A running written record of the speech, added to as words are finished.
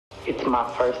It's my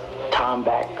first time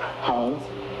back home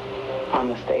on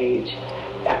the stage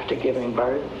after giving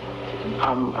birth.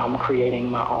 I'm creating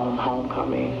my own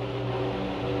homecoming,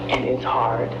 and it's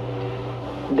hard.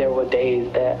 There were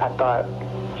days that I thought,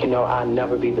 I'd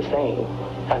never be the same.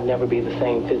 I'd never be the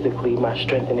same physically. My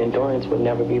strength and endurance would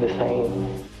never be the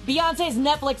same. Beyonce's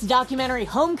Netflix documentary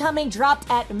Homecoming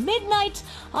dropped at midnight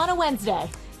on a Wednesday.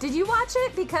 Did you watch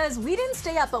it? Because we didn't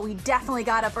stay up, but we definitely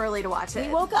got up early to watch it.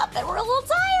 We woke up and we're a little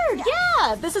tired.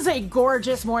 Yeah. This is a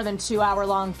gorgeous, more than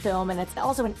 2-hour-long film, and it's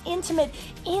also an intimate,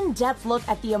 in-depth look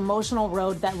at the emotional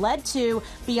road that led to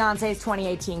Beyonce's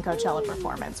 2018 Coachella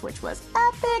performance, which was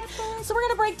epic. So we're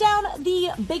going to break down the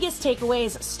biggest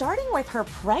takeaways, starting with her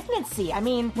pregnancy. I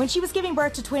mean, when she was giving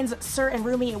birth to twins Sir and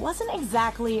Rumi, it wasn't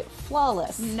exactly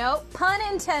flawless. Nope, pun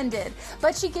intended.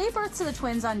 But she gave birth to the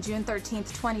twins on June 13th,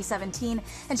 2017,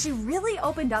 and she really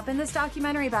opened up in this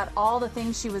documentary about all the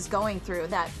things she was going through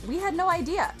that we had no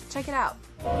idea. Check it out.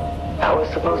 I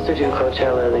was supposed to do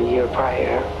Coachella the year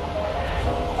prior,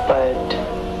 but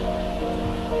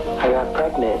I got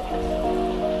pregnant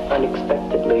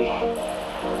unexpectedly.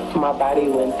 My body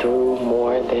went through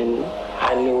more than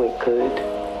I knew it could.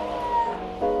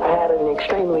 I had an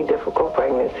extremely difficult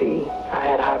pregnancy. I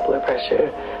had high blood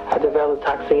pressure. I developed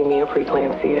toxemia,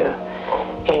 preeclampsia,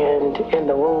 and in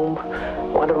the womb,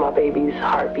 one of my baby's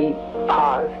heartbeat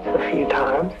paused a few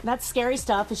times. That's scary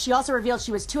stuff. She also revealed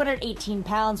she was 218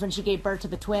 pounds when she gave birth to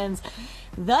the twins,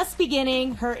 thus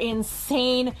beginning her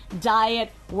insane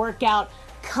diet, workout,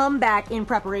 comeback in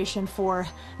preparation for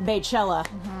Coachella.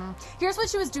 Here's what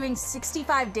she was doing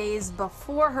 65 days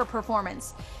before her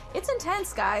performance. It's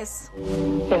intense, guys.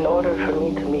 In order for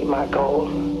me to meet my goal,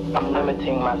 I'm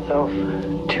limiting myself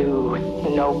to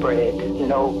no bread,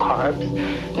 no carbs,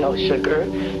 no sugar,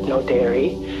 no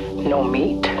dairy, no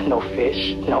meat, no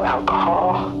fish, no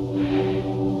alcohol.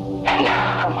 And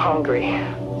I'm hungry.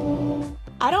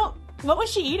 What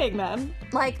was she eating then?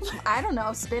 Like, I don't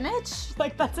know, spinach?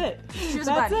 Like, that's it. She was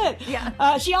That's bunny. it.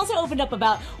 Yeah. She also opened up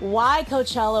about why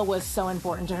Coachella was so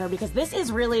important to her, because this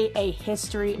is really a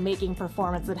history-making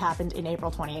performance that happened in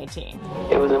April 2018.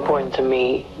 It was important to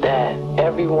me that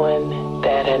everyone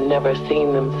that had never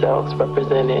seen themselves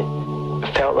represented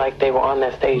felt like they were on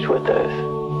that stage with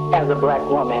us. As a black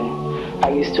woman, I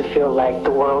used to feel like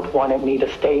the world wanted me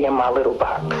to stay in my little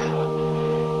box.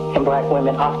 And black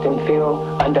women often feel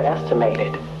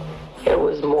underestimated. It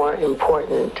was more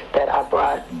important that I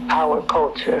brought our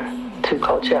culture to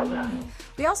Coachella.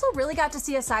 We also really got to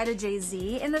see a side of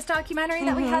Jay-Z in this documentary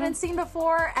that we hadn't seen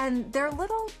before, and their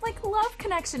little, love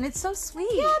connection. It's so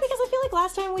sweet. Yeah, because I feel like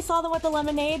last time we saw them with the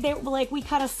Lemonade, we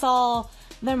kind of saw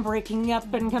them breaking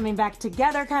up and coming back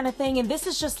together kind of thing, and this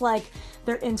is just like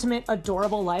their intimate,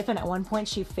 adorable life, and at one point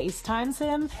she FaceTimes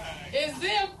him. It's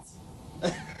them.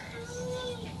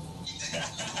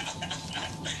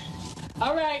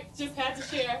 All right, just had to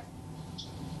share.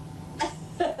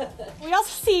 We also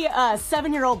see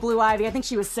 7-year-old Blue Ivy. I think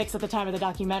she was 6 at the time of the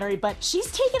documentary, but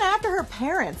she's taken after her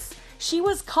parents. She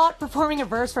was caught performing a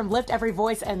verse from Lift Every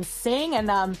Voice and Sing, and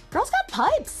girl's got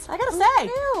pipes, I gotta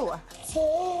say.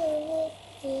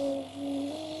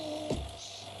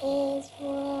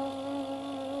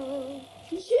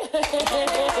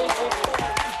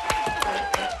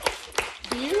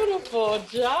 Beautiful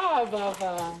job,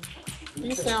 Baba.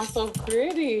 You sound so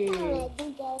pretty. I want to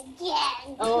do that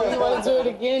again. Oh, you want to do it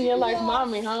again? You're like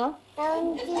mommy, huh? I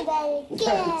want to do that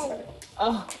again.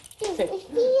 Oh, It feels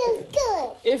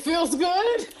good. it feels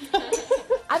good?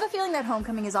 I have a feeling that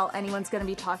Homecoming is all anyone's going to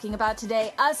be talking about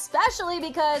today, especially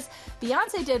because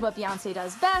Beyonce did what Beyonce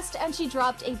does best, and she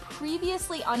dropped a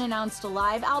previously unannounced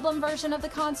live album version of the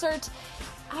concert.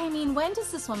 I mean, when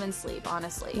does this woman sleep,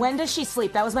 honestly? When does she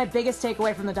sleep? That was my biggest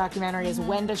takeaway from the documentary is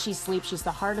when does she sleep? She's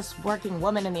the hardest working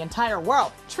woman in the entire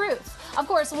world. Truth. Of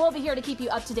course, we'll be here to keep you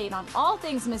up to date on all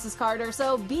things Mrs. Carter,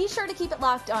 so be sure to keep it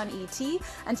locked on ET.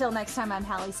 Until next time, I'm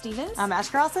Hallie Stevens. I'm Ash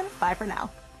Carlson. Bye for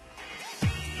now.